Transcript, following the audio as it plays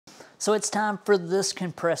So it's time for this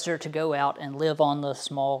compressor to go out and live on the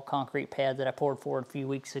small concrete pad that I poured for it a few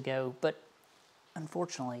weeks ago. But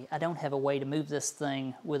unfortunately, I don't have a way to move this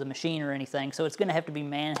thing with a machine or anything, so it's going to have to be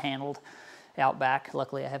manhandled out back.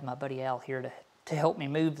 Luckily, I have my buddy Al here to help me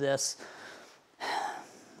move this.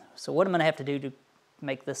 So what I'm going to have to do to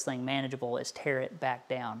make this thing manageable is tear it back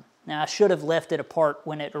down. Now, I should have left it apart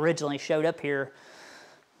when it originally showed up here,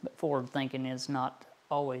 but forward thinking is not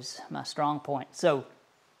always my strong point. So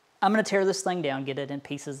I'm going to tear this thing down, get it in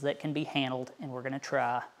pieces that can be handled, and we're going to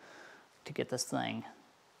try to get this thing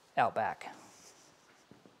out back.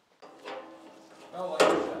 Oh, like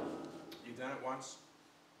that. You've done it once?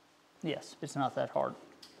 Yes, it's not that hard.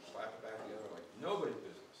 Slap it back together like nobody's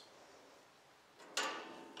business. So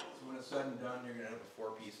when it's said and done, you're going to end up with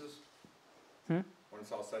 4 pieces? When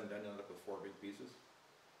it's all said and done, you end up with 4 big pieces?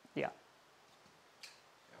 Yeah.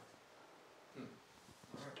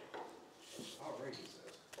 All right, he says.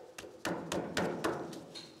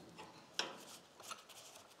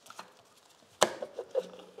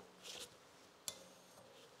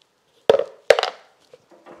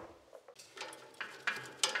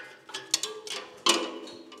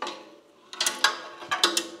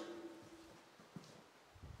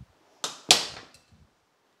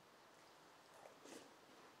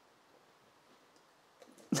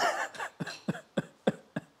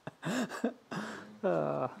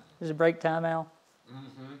 Is it break time, Al?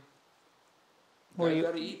 Mm-hmm. What are you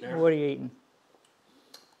eating?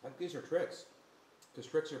 I think these are tricks. Because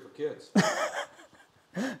tricks are for kids.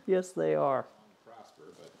 Yes, they are.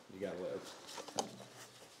 Prosper, but you gotta live.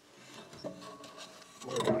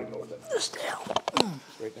 Where do I want to go with it? Just down.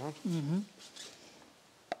 Straight down? Mm-hmm.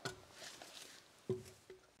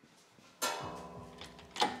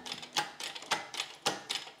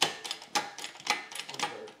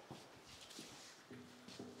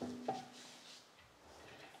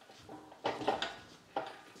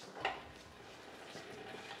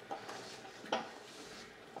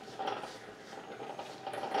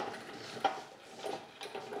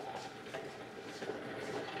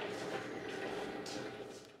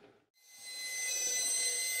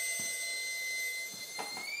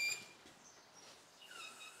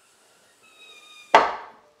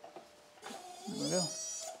 There we go.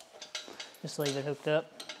 Just leave it hooked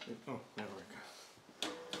up. Oh, there we go.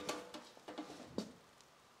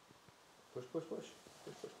 Push, push, push.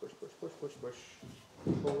 Push, push, push, push, push, push, push.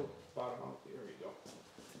 Pull bottom out. There you go.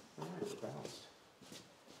 All right, we're balanced.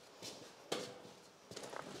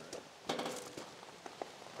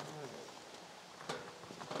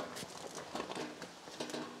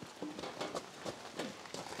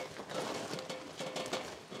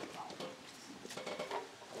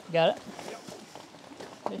 Got it? Yep.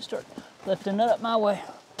 Okay, start lifting it up my way.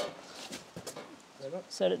 Right up.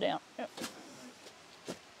 Set it down. Yep.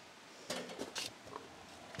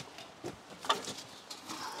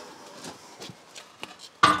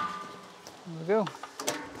 There we go.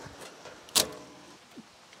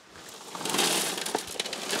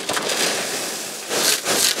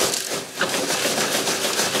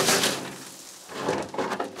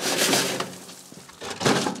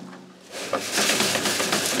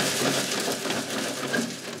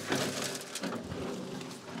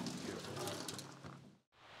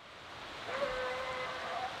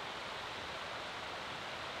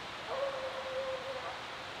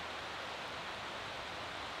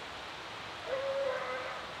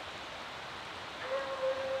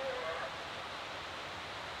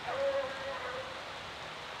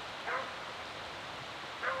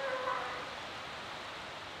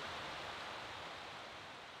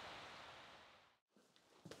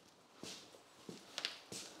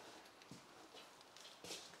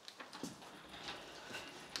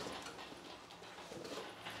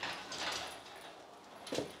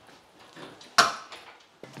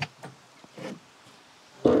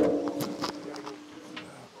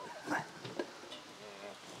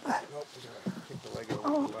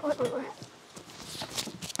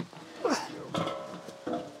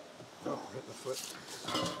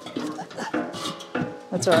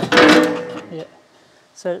 That's all right. Yeah.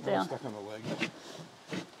 Set it down. Stuck on the leg.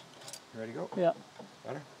 You ready to go? Yeah.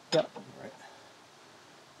 Better? Yep. All right.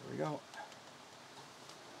 Here we go.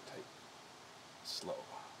 Tight. Slow.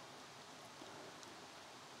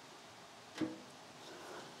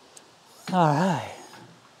 All right.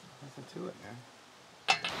 Nothing to it, man.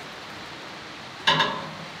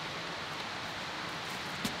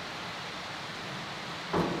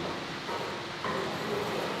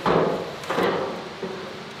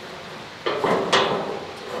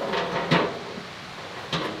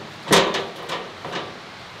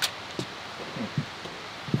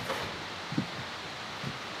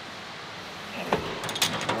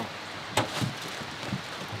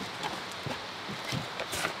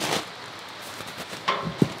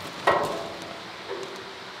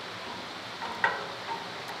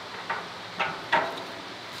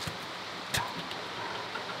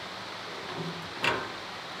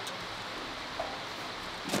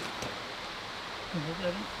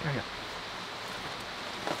 Devin. Here you go.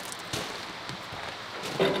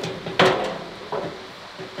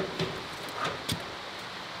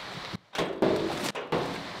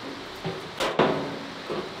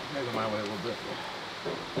 Maybe go my way a little bit.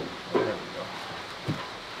 There we go.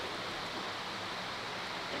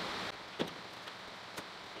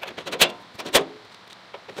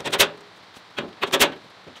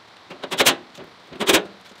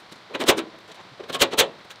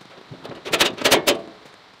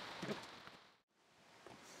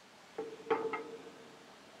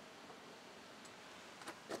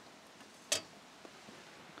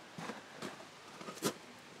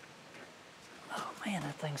 Oh man,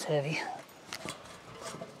 that thing's heavy.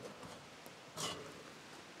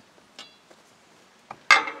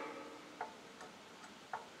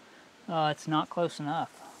 Oh, it's not close enough.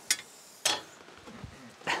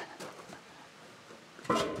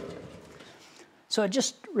 So I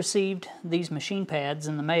just received these machine pads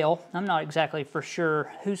in the mail. I'm not exactly for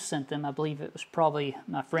sure who sent them. I believe it was probably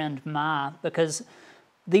my friend Mai, because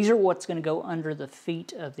these are what's going to go under the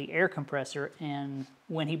feet of the air compressor, and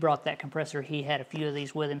when he brought that compressor, he had a few of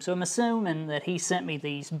these with him. So I'm assuming that he sent me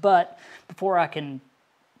these, but before I can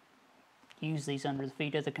use these under the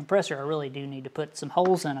feet of the compressor, I really do need to put some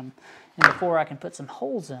holes in them. And before I can put some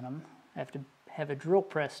holes in them, I have to have a drill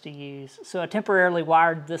press to use. So I temporarily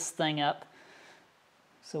wired this thing up,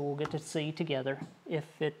 so we'll get to see together if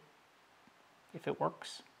it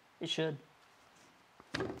works. It should.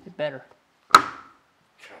 It better.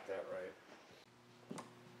 Got that right.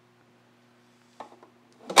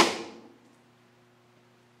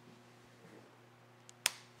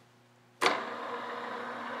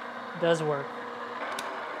 It does work.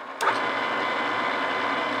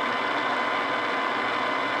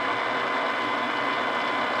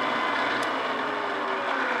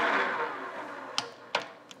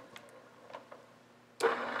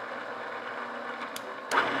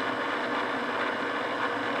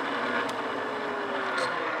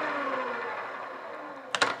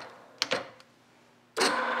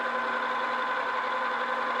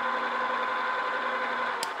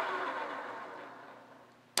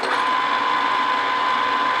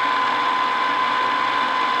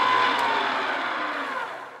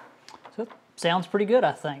 So it sounds pretty good,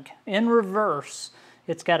 I think. In reverse,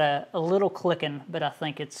 it's got a little clicking, but I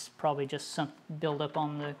think it's probably just some buildup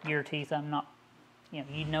on the gear teeth. I'm not, you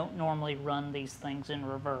don't normally run these things in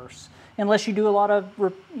reverse unless you do a lot of,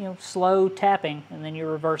 slow tapping, and then you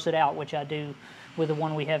reverse it out, which I do with the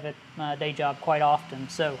one we have at my day job quite often.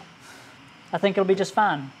 So I think it'll be just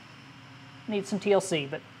fine. Need some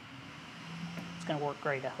TLC, but it's going to work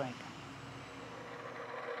great, I think.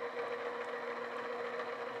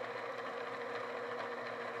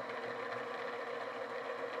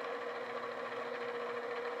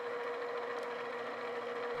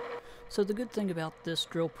 So the good thing about this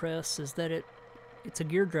drill press is that it's a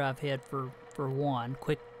gear drive head for one,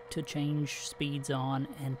 quick to change speeds on,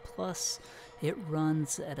 and plus it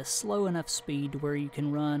runs at a slow enough speed where you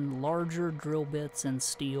can run larger drill bits and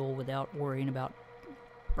steel without worrying about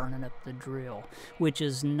burning up the drill, which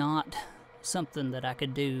is not something that I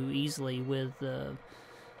could do easily with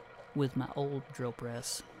my old drill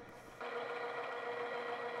press.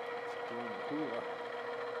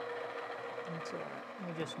 That's all right.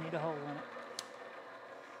 We just need a hole in it.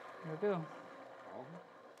 There we go.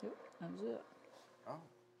 Yep, that's it. Oh.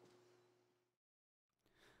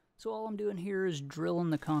 So all I'm doing here is drilling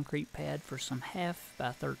the concrete pad for some 1/2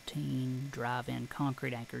 by 13 drive-in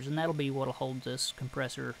concrete anchors, and that'll be what'll hold this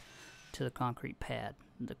compressor to the concrete pad.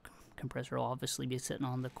 The compressor will obviously be sitting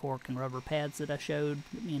on the cork and rubber pads that I showed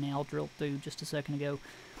that me and Al drilled through just a second ago.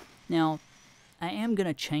 Now, I am going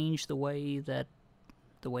to change the way that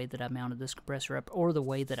I mounted this compressor up, or the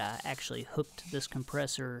way that I actually hooked this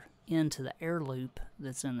compressor into the air loop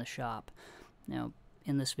that's in the shop. Now,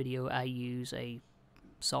 in this video, I use a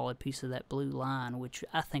solid piece of that blue line, which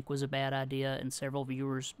I think was a bad idea, and several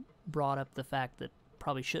viewers brought up the fact that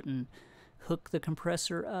probably shouldn't hook the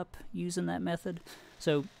compressor up using that method.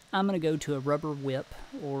 So I'm going to go to a rubber whip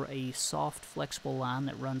or a soft flexible line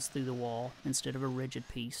that runs through the wall instead of a rigid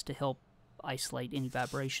piece to help isolate any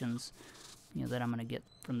vibrations that I'm going to get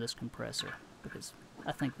from this compressor, because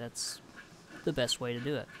I think that's the best way to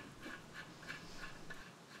do it.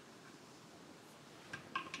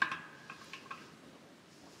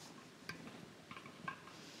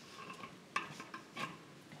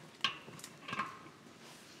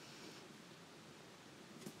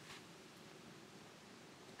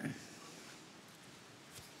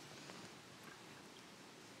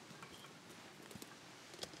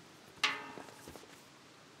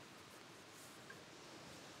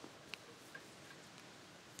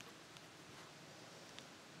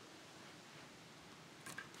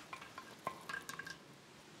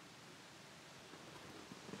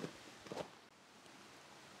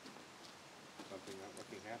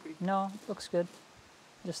 happy? No, looks good.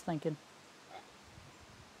 Just thinking.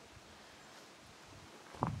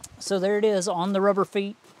 So there it is on the rubber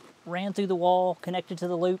feet, ran through the wall, connected to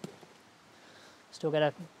the loop. Still got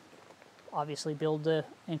to obviously build the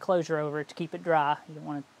enclosure over it to keep it dry. You don't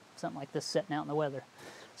want something like this sitting out in the weather.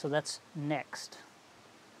 So that's next,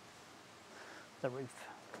 the roof.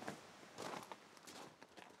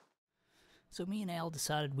 So me and Al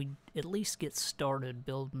decided we'd at least get started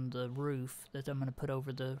building the roof that I'm going to put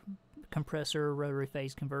over the compressor, rotary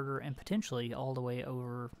phase converter, and potentially all the way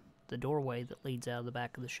over the doorway that leads out of the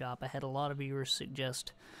back of the shop. I had a lot of viewers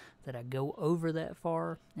suggest that I go over that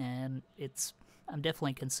far, and I'm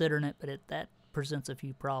definitely considering it, but that presents a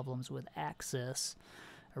few problems with access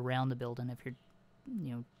around the building if you're,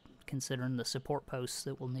 considering the support posts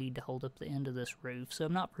that we'll need to hold up the end of this roof. So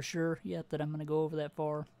I'm not for sure yet that I'm going to go over that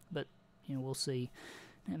far, but we'll see.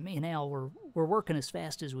 And me and Al, we're working as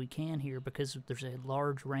fast as we can here because there's a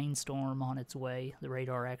large rainstorm on its way. The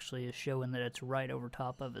radar actually is showing that it's right over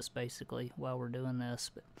top of us, basically, while we're doing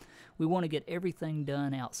this. But we want to get everything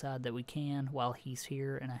done outside that we can while he's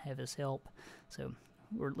here and I have his help. So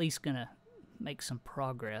we're at least going to make some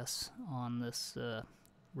progress on this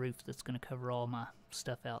roof that's going to cover all my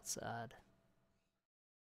stuff outside.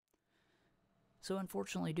 So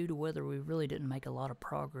unfortunately, due to weather, we really didn't make a lot of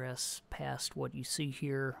progress past what you see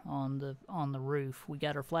here on the roof. We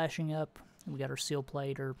got our flashing up, we got our seal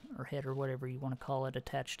plate or head or whatever you want to call it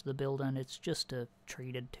attached to the building. It's just a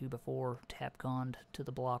treated 2x4 Tapconned to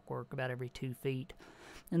the blockwork about every 2 feet.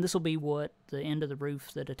 And this will be what the end of the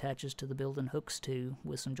roof that attaches to the building hooks to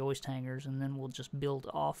with some joist hangers, and then we'll just build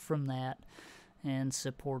off from that and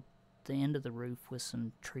support the end of the roof with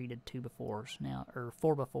some treated 2x4s now, or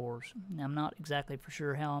 4x4s. Now, I'm not exactly for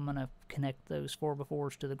sure how I'm going to connect those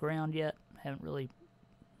 4x4s to the ground yet. Haven't really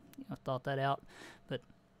thought that out, but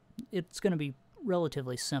it's going to be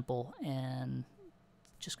relatively simple and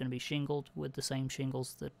just going to be shingled with the same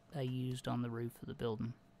shingles that I used on the roof of the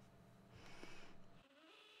building.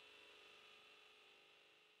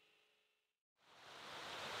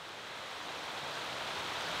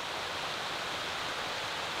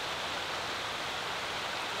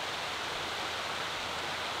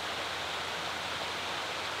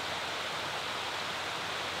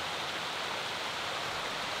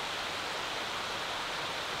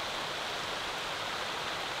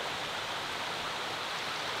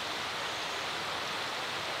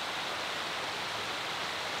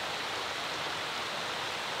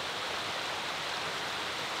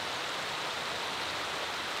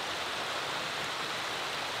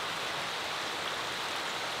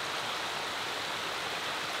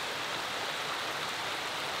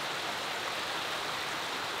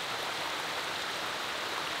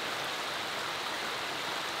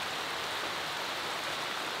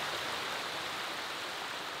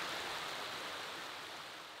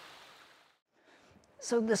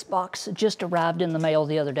 So this box just arrived in the mail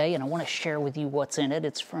the other day, and I want to share with you what's in it.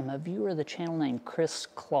 It's from a viewer of the channel named Chris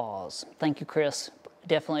Claus. Thank you, Chris.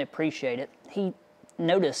 Definitely appreciate it. He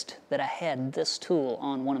noticed that I had this tool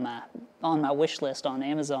on my wish list on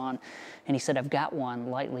Amazon, and he said, "I've got one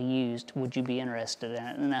lightly used. Would you be interested in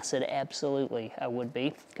it?" And I said, "Absolutely, I would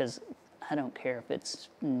be, because I don't care if it's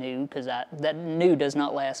new, because that new does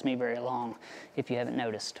not last me very long, if you haven't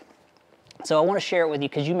noticed." So I want to share it with you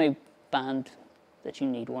because you may find that you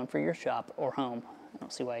need one for your shop or home. I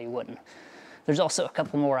don't see why you wouldn't. There's also a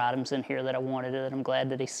couple more items in here that I wanted that I'm glad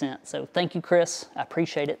that he sent. So thank you, Chris. I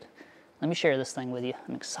appreciate it. Let me share this thing with you.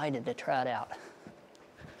 I'm excited to try it out.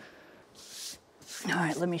 All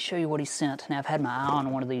right, let me show you what he sent. Now, I've had my eye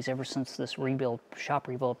on one of these ever since this shop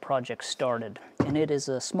rebuild project started. And it is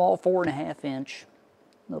a small 4.5-inch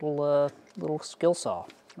little skill saw,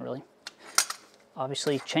 really.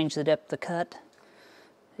 Obviously, change the depth of the cut.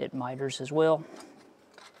 It miters as well,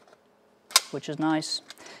 which is nice.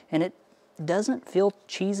 And it doesn't feel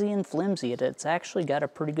cheesy and flimsy. It's actually got a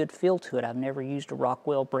pretty good feel to it. I've never used a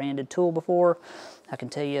Rockwell branded tool before. I can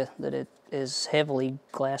tell you that it is heavily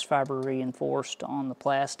glass fiber reinforced on the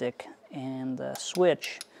plastic, and the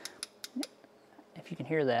switch, if you can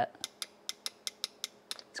hear that,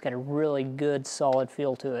 it's got a really good solid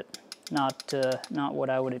feel to it. Not what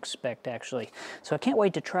I would expect, actually. So I can't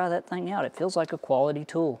wait to try that thing out. It feels like a quality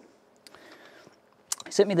tool.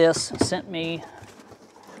 He sent me this, sent me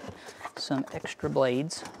some extra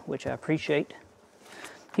blades, which I appreciate.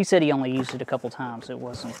 He said he only used it a couple times. It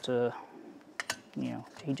wasn't,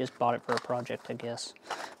 he just bought it for a project, I guess.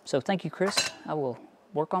 So thank you, Chris. I will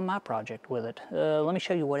work on my project with it. Let me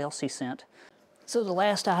show you what else he sent. So the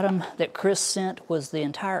last item that Chris sent was the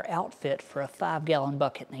entire outfit for a 5-gallon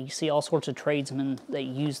bucket. Now you see all sorts of tradesmen that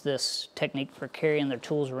use this technique for carrying their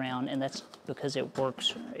tools around, and that's because it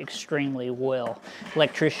works extremely well.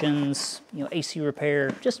 Electricians, AC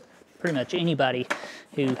repair, just pretty much anybody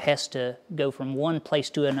who has to go from one place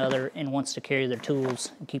to another and wants to carry their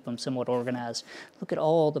tools and keep them somewhat organized. Look at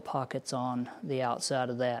all the pockets on the outside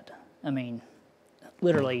of that. I mean,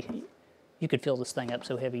 literally, you could fill this thing up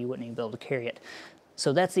so heavy you wouldn't even be able to carry it.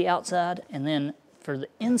 So that's the outside, and then for the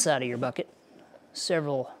inside of your bucket,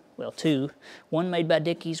 two. One made by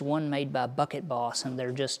Dickies, one made by Bucket Boss, and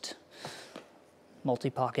they're just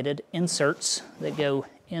multi-pocketed inserts that go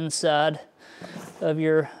inside of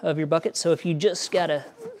your bucket. So if you just got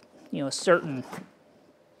certain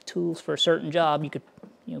tools for a certain job, you could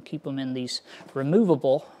keep them in these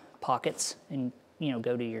removable pockets and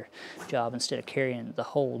go to your job instead of carrying the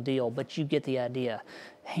whole deal. But you get the idea.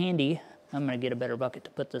 Handy. I'm going to get a better bucket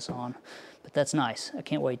to put this on, but that's nice. I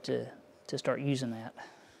can't wait to start using that.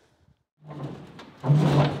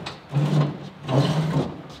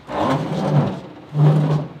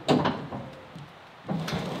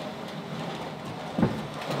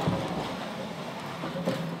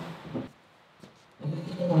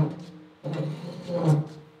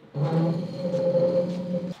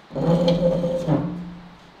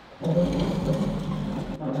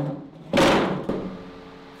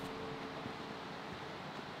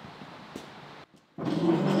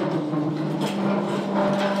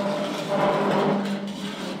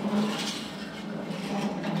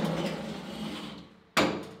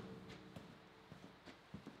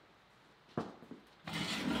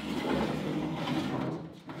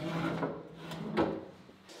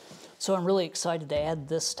 So I'm really excited to add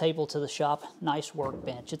this table to the shop. Nice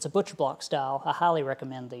workbench. It's a butcher block style. I highly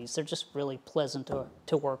recommend these. They're just really pleasant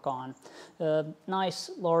to work on. Nice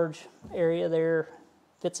large area there.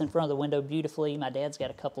 Fits in front of the window beautifully. My dad's got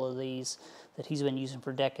a couple of these that he's been using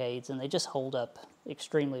for decades, and they just hold up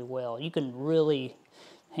extremely well. You can really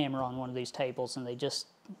hammer on one of these tables and they just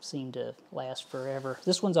seem to last forever.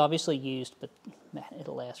 This one's obviously used, but man,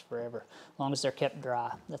 it'll last forever as long as they're kept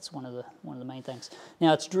dry. That's one of the main things.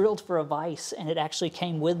 Now it's drilled for a vise, and it actually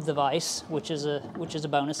came with the vise, which is a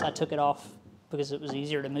bonus. I took it off because it was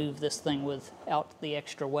easier to move this thing without the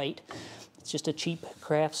extra weight. It's just a cheap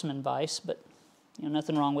Craftsman vise, but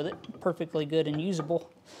nothing wrong with it. Perfectly good and usable.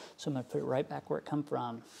 So I'm going to put it right back where it come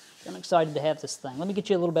from. I'm excited to have this thing. Let me get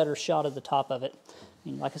you a little better shot of the top of it. I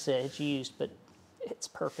mean, like I said, it's used, but it's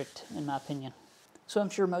perfect in my opinion. So I'm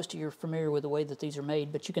sure most of you are familiar with the way that these are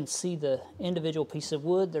made, but you can see the individual piece of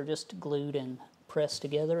wood. They're just glued and pressed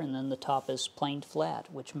together, and then the top is planed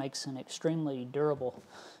flat, which makes an extremely durable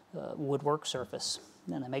woodwork surface.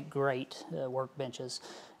 And they make great workbenches.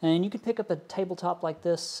 And you could pick up a tabletop like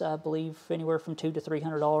this, I believe, anywhere from $200 to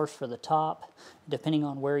 $300 for the top, depending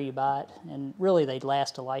on where you buy it. And really, they'd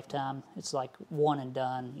last a lifetime. It's like one and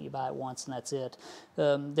done. You buy it once and that's it.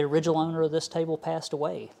 The original owner of this table passed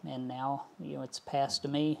away, and now it's passed to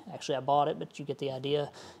me. Actually, I bought it, but you get the idea.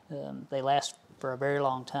 They last for a very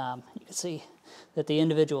long time. You can see that the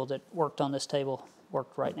individual that worked on this table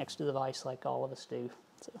worked right next to the vise like all of us do.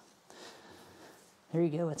 So there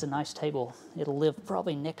you go. It's a nice table. It'll live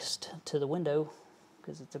probably next to the window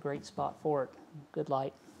because it's a great spot for it. Good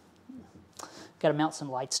light. Got to mount some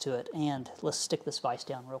lights to it, and let's stick this vise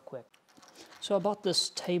down real quick. So I bought this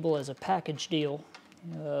table as a package deal.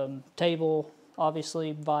 Table,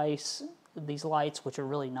 obviously, vise, these lights, which are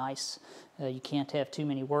really nice. You can't have too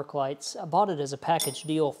many work lights. I bought it as a package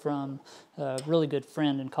deal from a really good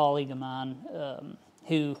friend and colleague of mine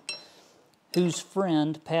whose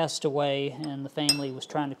friend passed away, and the family was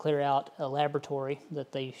trying to clear out a laboratory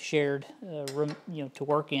that they shared to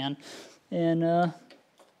work in, and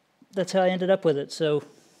that's how I ended up with it. So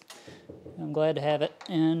I'm glad to have it,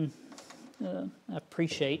 and I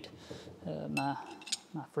appreciate my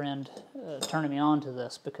friend turning me on to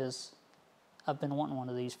this, because I've been wanting one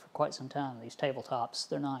of these for quite some time. These tabletops,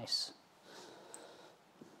 they're nice,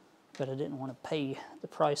 but I didn't want to pay the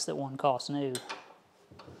price that one costs new.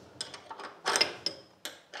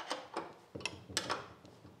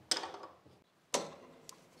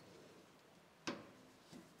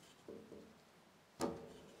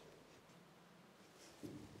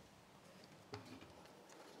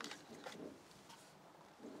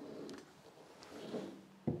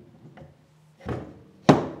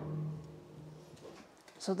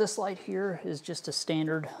 So this light here is just a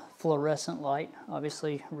standard fluorescent light,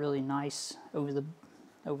 obviously really nice over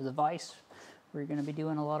the vise where you're going to be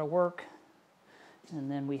doing a lot of work.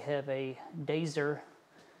 And then we have a Dazer,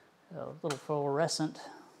 a little fluorescent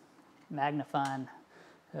magnifying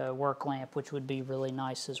work lamp, which would be really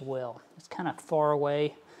nice as well. It's kind of far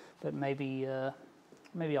away, but maybe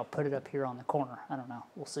I'll put it up here on the corner. I don't know.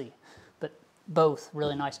 We'll see. But both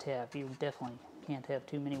really nice to have. You definitely can't have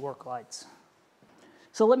too many work lights.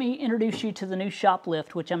 So let me introduce you to the new shop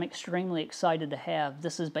lift, which I'm extremely excited to have.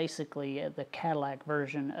 This is basically the Cadillac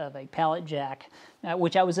version of a pallet jack,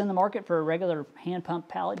 which I was in the market for a regular hand pump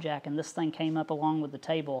pallet jack, and this thing came up along with the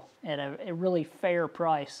table at a really fair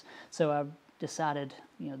price. So I decided,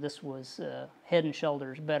 this was head and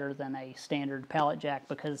shoulders better than a standard pallet jack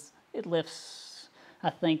because it lifts, I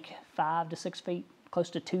think, 5 to 6 feet, close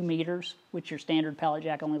to 2 meters, which your standard pallet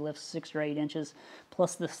jack only lifts 6 or 8 inches.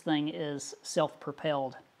 Plus this thing is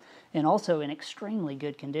self-propelled and also in extremely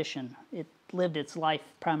good condition. It lived its life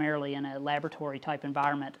primarily in a laboratory type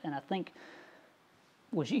environment and I think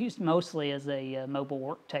was used mostly as a mobile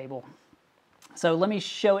work table. So let me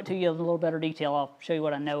show it to you in a little better detail. I'll show you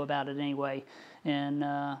what I know about it anyway. And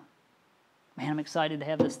man, I'm excited to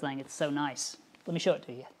have this thing. It's so nice. Let me show it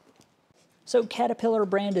to you. So Caterpillar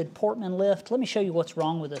branded Portman lift. Let me show you what's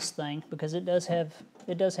wrong with this thing because it does have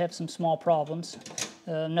some small problems.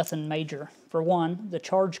 Nothing major. For one, the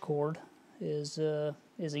charge cord is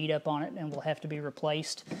eat up on it and will have to be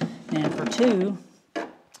replaced. And for two,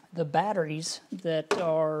 the batteries that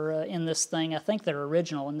are in this thing, I think they're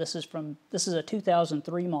original, and this is a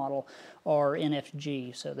 2003 model, are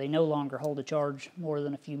NFG, so they no longer hold a charge more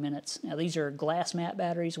than a few minutes. Now these are glass mat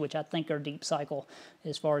batteries, which I think are deep cycle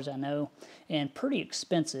as far as I know, and pretty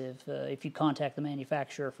expensive if you contact the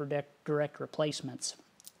manufacturer for direct replacements.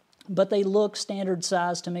 But they look standard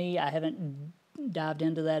size to me. I haven't dived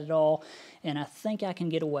into that at all, and I think I can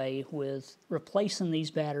get away with replacing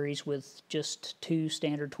these batteries with just 2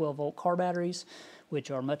 standard 12-volt car batteries,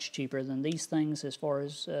 which are much cheaper than these things as far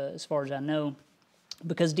as I know,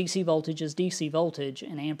 because DC voltage is DC voltage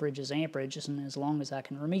and amperage is amperage, and as long as I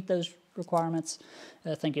can meet those requirements,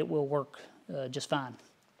 I think it will work just fine.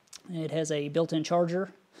 It has a built-in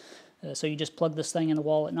charger. So you just plug this thing in the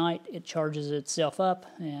wall at night, it charges itself up,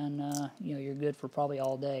 and you're good for probably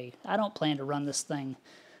all day. I don't plan to run this thing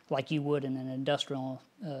like you would in an industrial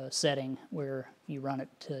setting where you run it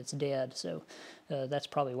till it's dead, so that's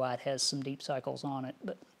probably why it has some deep cycles on it.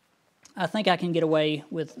 But I think I can get away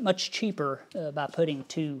with much cheaper by putting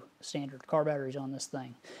 2 standard car batteries on this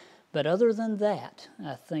thing. But other than that,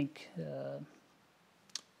 I think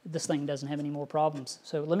this thing doesn't have any more problems.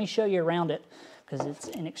 So let me show you around it, because it's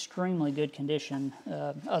in extremely good condition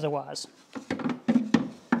otherwise.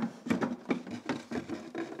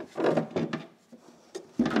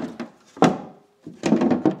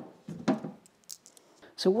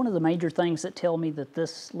 So one of the major things that tell me that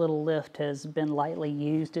this little lift has been lightly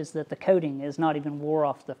used is that the coating is not even wore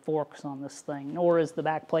off the forks on this thing, nor is the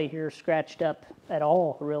back plate here scratched up at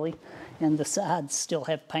all, really, and the sides still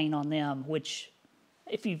have paint on them, which,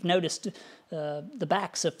 if you've noticed, the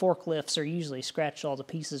backs of forklifts are usually scratched all to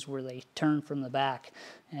pieces where they turn from the back,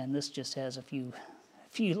 and this just has a few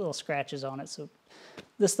little scratches on it. So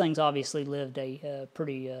this thing's obviously lived a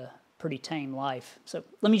pretty tame life. So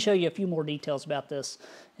let me show you a few more details about this,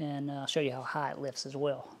 and show you how high it lifts as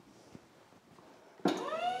well.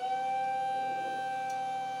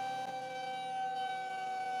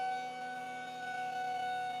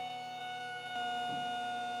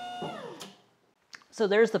 So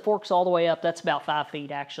there's the forks all the way up. That's about 5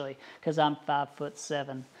 feet actually, because I'm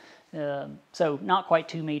 5'7". So not quite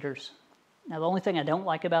 2 meters. Now the only thing I don't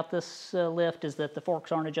like about this lift is that the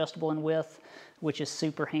forks aren't adjustable in width, which is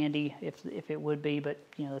super handy if it would be, but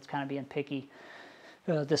that's kind of being picky.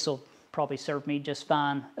 This will probably serve me just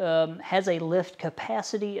fine. Has a lift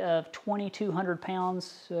capacity of 2,200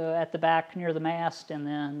 pounds at the back near the mast, and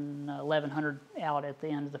then 1,100 out at the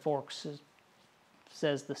end of the forks,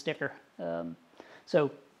 says the sticker. So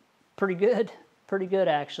pretty good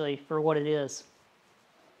actually for what it is.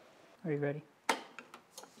 Are you ready?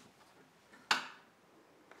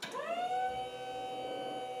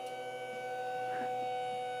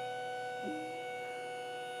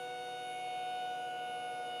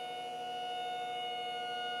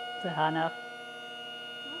 Is that high enough?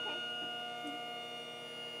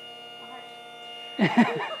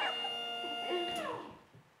 Okay.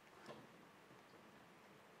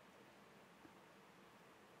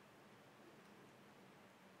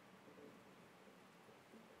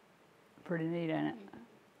 Pretty neat, ain't it?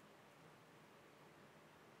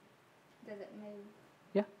 Does it move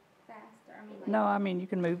Yeah. faster? No, I mean you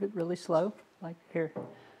can move it really slow, like here,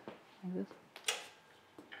 like this.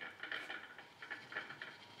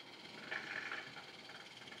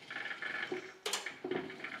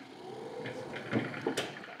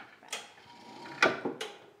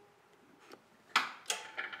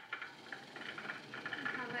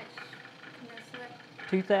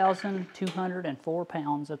 2,204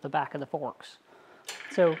 pounds at the back of the forks.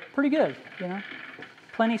 So pretty good, you know.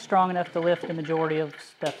 Plenty strong enough to lift the majority of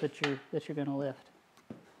stuff that you're going to lift.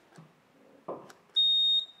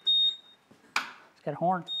 It's got a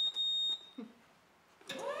horn.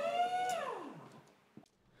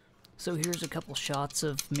 So here's a couple shots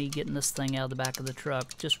of me getting this thing out of the back of the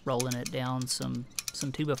truck, just rolling it down some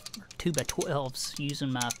 2x12s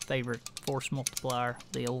using my favorite force multiplier,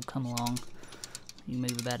 the old come along. You can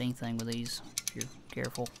move about anything with these if you're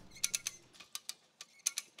careful.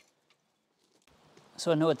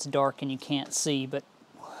 So I know it's dark and you can't see, but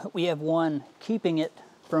we have one keeping it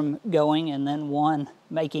from going and then one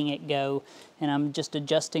making it go, and I'm just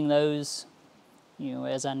adjusting those, you know,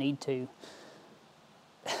 as I need to.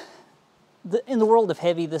 In the world of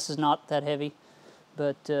heavy, this is not that heavy,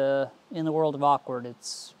 but in the world of awkward,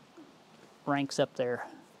 it's ranks up there.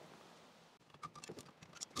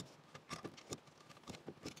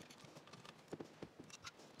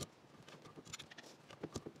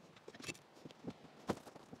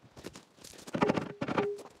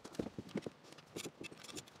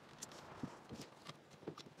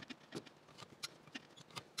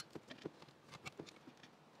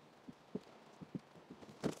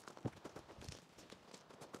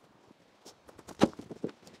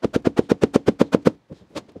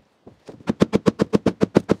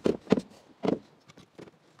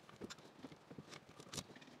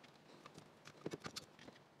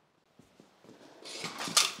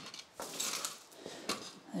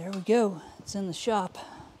 There we go, it's in the shop.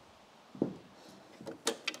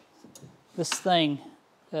 This thing,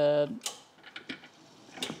 it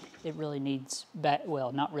really needs,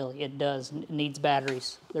 well, not really, it does, it needs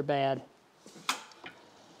batteries. They're bad.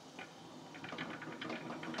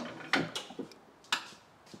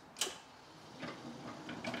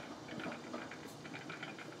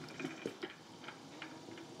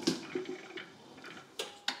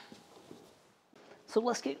 So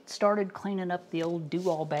let's get started cleaning up the old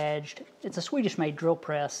Doall badged. It's a Swedish-made drill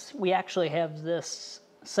press. We actually have this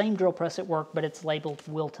same drill press at work, but it's labeled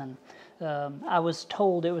Wilton. I was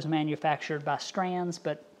told it was manufactured by Strands,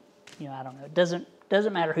 but you know, I don't know. It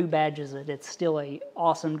doesn't matter who badges it. It's still a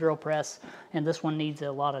awesome drill press, and this one needs a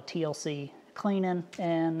lot of TLC cleaning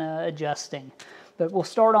and adjusting. But we'll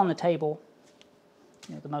start on the table,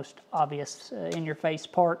 you know, the most obvious in-your-face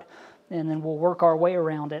part, and then we'll work our way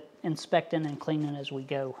around it, inspecting and cleaning as we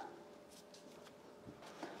go.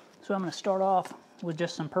 So I'm going to start off with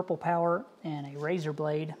just some purple power and a razor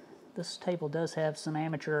blade. This table does have some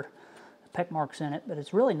amateur peck marks in it, but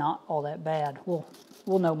it's really not all that bad. We'll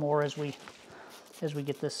know more as we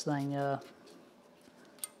get this thing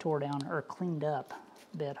tore down or cleaned up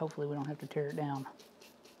a bit. Hopefully we don't have to tear it down.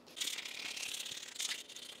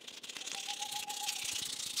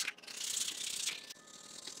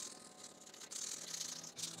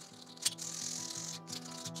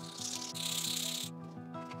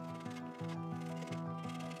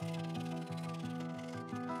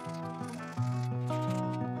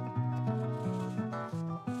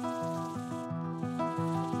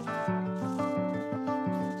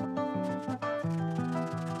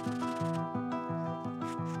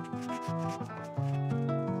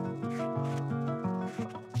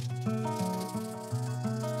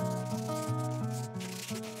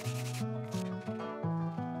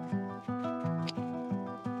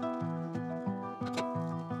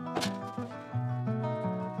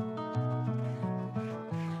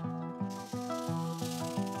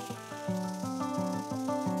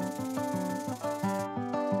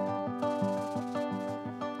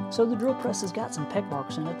 So the drill press has got some peck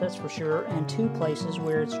marks in it, that's for sure, and two places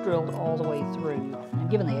where it's drilled all the way through. And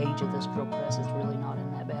given the age of this drill press, it's really not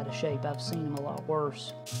in that bad a shape. I've seen them a lot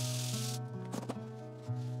worse.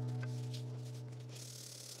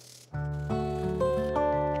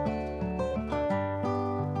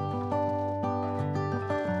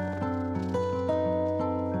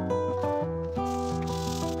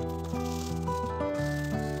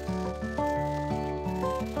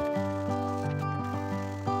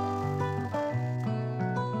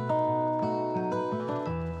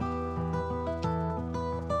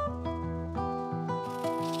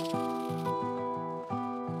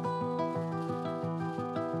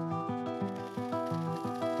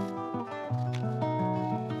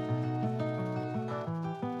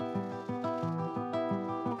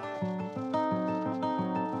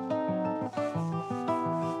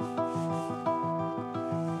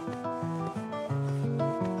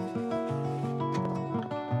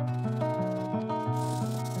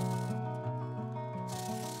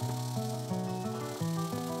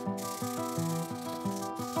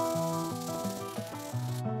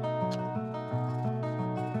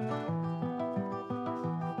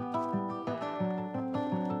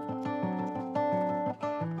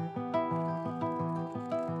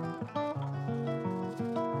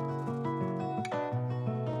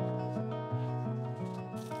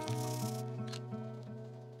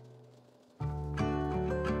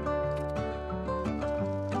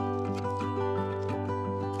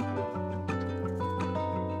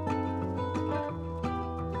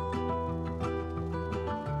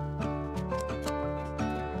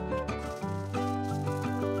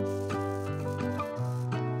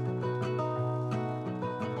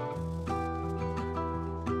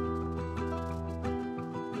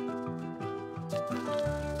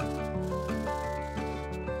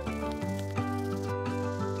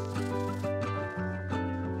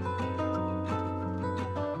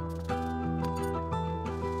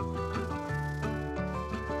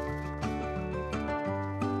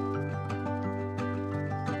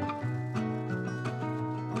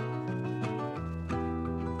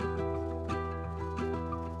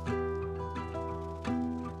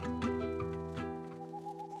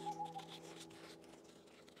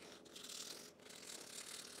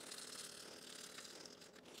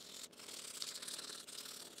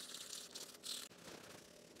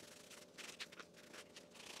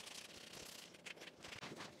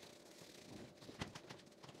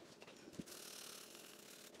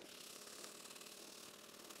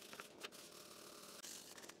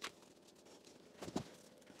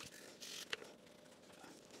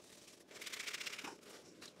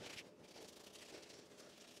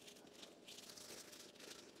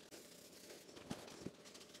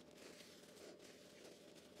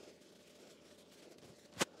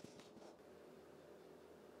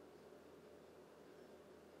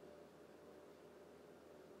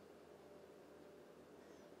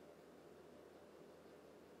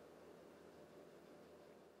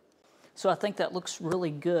 So I think that looks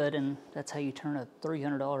really good, and that's how you turn a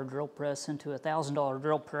 $300 drill press into a $1,000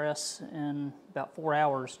 drill press in about 4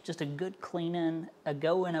 hours. Just a good cleaning, a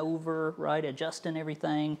going over, right, adjusting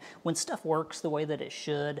everything. When stuff works the way that it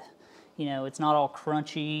should, you know, it's not all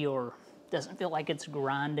crunchy or doesn't feel like it's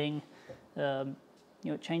grinding. You know,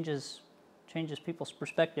 it changes people's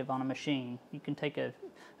perspective on a machine. You can take a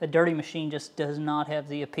dirty machine just does not have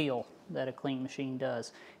the appeal that a clean machine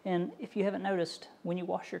does. And if you haven't noticed, when you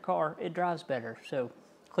wash your car, it drives better. So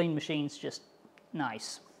clean machine's just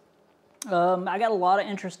nice. I got a lot of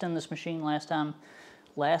interest in this machine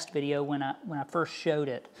last video when I first showed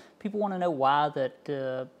it. People want to know why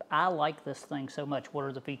that I like this thing so much. What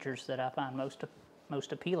are the features that I find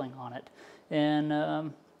most appealing on it?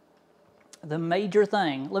 And the major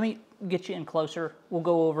thing, let me get you in closer. We'll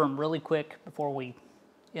go over them really quick before we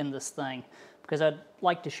end this thing, because I'd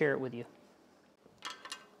like to share it with you.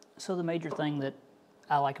 So the major thing that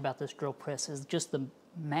I like about this drill press is just the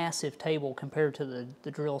massive table compared to the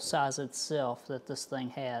drill size itself that this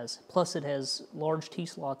thing has. Plus it has large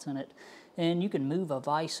T-slots in it, and you can move a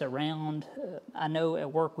vise around. I know at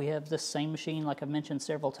work we have this same machine, like I've mentioned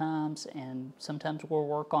several times, and sometimes we'll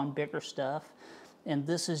work on bigger stuff. And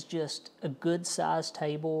this is just a good size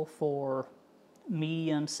table for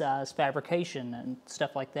medium-sized fabrication and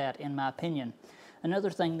stuff like that, in my opinion. Another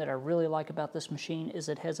thing that I really like about this machine is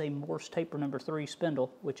it has a Morse taper number 3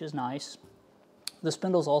 spindle, which is nice. The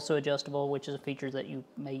spindle is also adjustable, which is a feature that you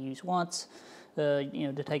may use once, you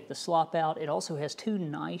know, to take the slop out. It also has 2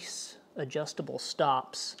 nice adjustable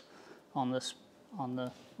stops on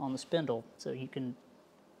the spindle, so you can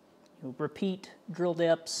repeat drill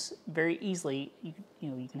depths very easily.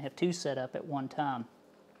 You can have 2 set up at one time.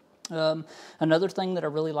 Another thing that I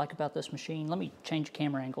really like about this machine, let me change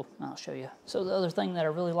camera angle, I'll show you. So the other thing that I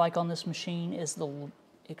really like on this machine is the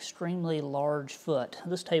extremely large foot.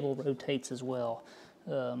 This table rotates as well,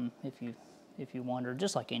 if you wonder,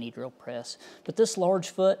 just like any drill press. But this large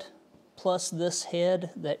foot, plus this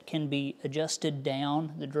head that can be adjusted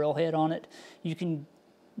down, the drill head on it, you can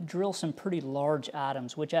drill some pretty large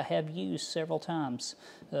items, which I have used several times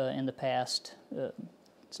in the past.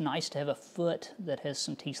 It's nice to have a foot that has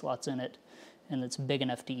some T-slots in it and that's big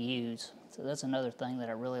enough to use. So that's another thing that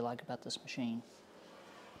I really like about this machine.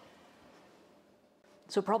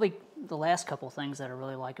 So probably the last couple things that I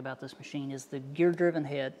really like about this machine is the gear-driven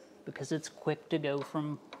head, because it's quick to go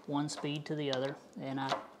from one speed to the other, and I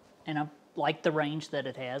like the range that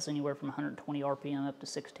it has, anywhere from 120 RPM up to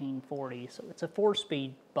 1640. So it's a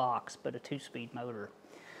 4-speed box, but a 2-speed motor.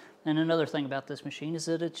 And another thing about this machine is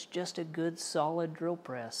that it's just a good, solid drill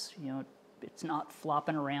press. You know, it's not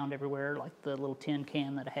flopping around everywhere like the little tin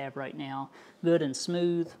can that I have right now. Good and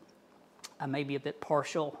smooth. I may be a bit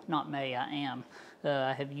partial, not may, I am.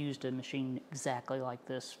 I have used a machine exactly like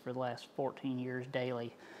this for the last 14 years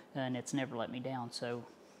daily, and it's never let me down. So,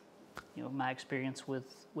 you know, my experience with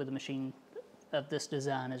a machine of this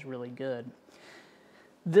design is really good.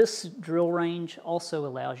 This drill range also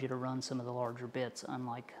allows you to run some of the larger bits,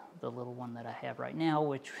 unlike the little one that I have right now,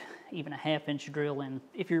 which even a 1/2-inch drill in,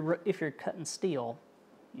 if you're cutting steel,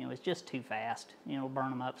 you know, it's just too fast. You know,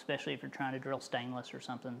 burn them up, especially if you're trying to drill stainless or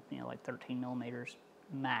something, you know, like 13 millimeters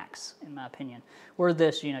max, in my opinion. Where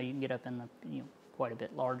this, you know, you can get up in the, you know, quite a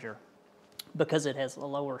bit larger, because it has a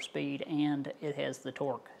lower speed and it has the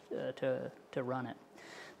torque to run it.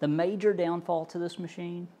 The major downfall to this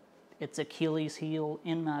machine, its Achilles heel,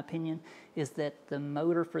 in my opinion, is that the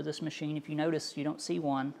motor for this machine, if you notice, you don't see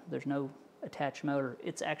one, there's no attached motor.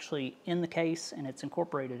 It's actually in the case and it's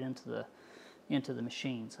incorporated into the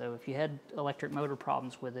machine. So if you had electric motor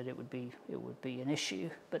problems with it, it would be an issue.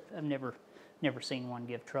 But I've never seen one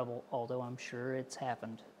give trouble, although I'm sure it's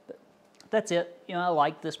happened. But that's it. You know, I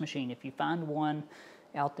like this machine. If you find one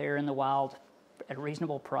out there in the wild at a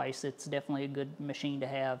reasonable price, it's definitely a good machine to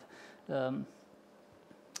have.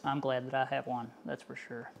 I'm glad that I have one, that's for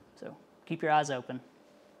sure. So keep your eyes open.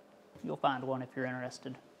 You'll find one if you're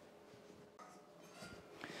interested.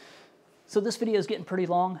 So this video is getting pretty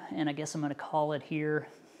long, and I guess I'm going to call it here.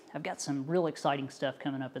 I've got some real exciting stuff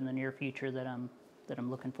coming up in the near future that I'm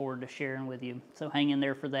looking forward to sharing with you. So hang in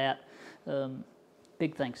there for that.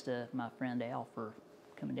 Big thanks to my friend Al for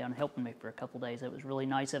coming down and helping me for a couple days. It was really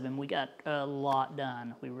nice of him. We got a lot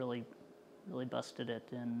done. We really busted it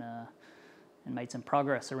and made some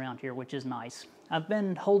progress around here, which is nice. I've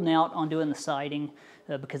been holding out on doing the siding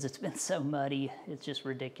because it's been so muddy. It's just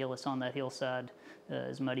ridiculous on that hillside,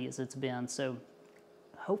 as muddy as it's been. So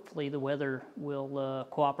hopefully the weather will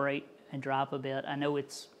cooperate and dry up a bit. I know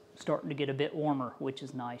it's starting to get a bit warmer, which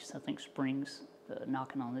is nice. I think spring's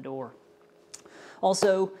knocking on the door.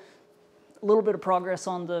 Also, a little bit of progress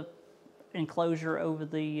on the enclosure over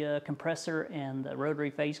the compressor and the rotary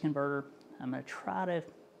phase converter. I'm going to try to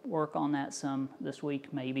work on that some this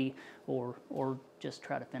week maybe, or just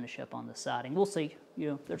try to finish up on the siding. We'll see. You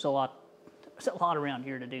know, there's a lot around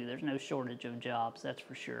here to do. There's no shortage of jobs, that's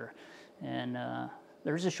for sure. And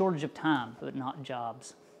there's a shortage of time, but not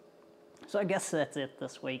jobs. So I guess that's it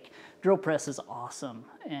this week. Drill press is awesome,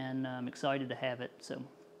 and I'm excited to have it. So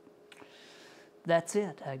that's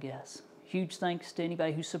it, I guess. Huge thanks to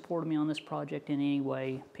anybody who supported me on this project in any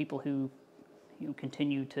way. People who, you know,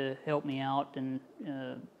 continue to help me out and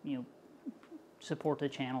you know, support the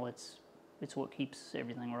channel. It's what keeps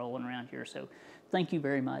everything rolling around here. So thank you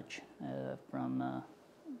very much from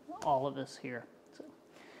all of us here. So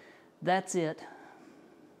that's it.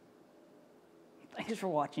 Thanks for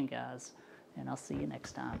watching, guys, and I'll see you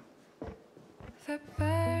next time. The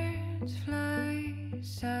birds fly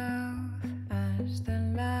south as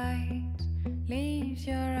the light leaves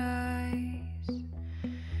your eyes.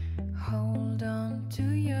 Hold on to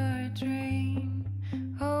your dream.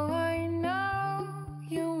 Oh, I know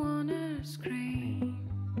you wanna scream.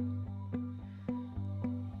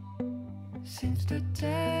 Since the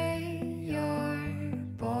day you're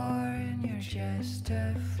born, you're just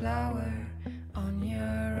a flower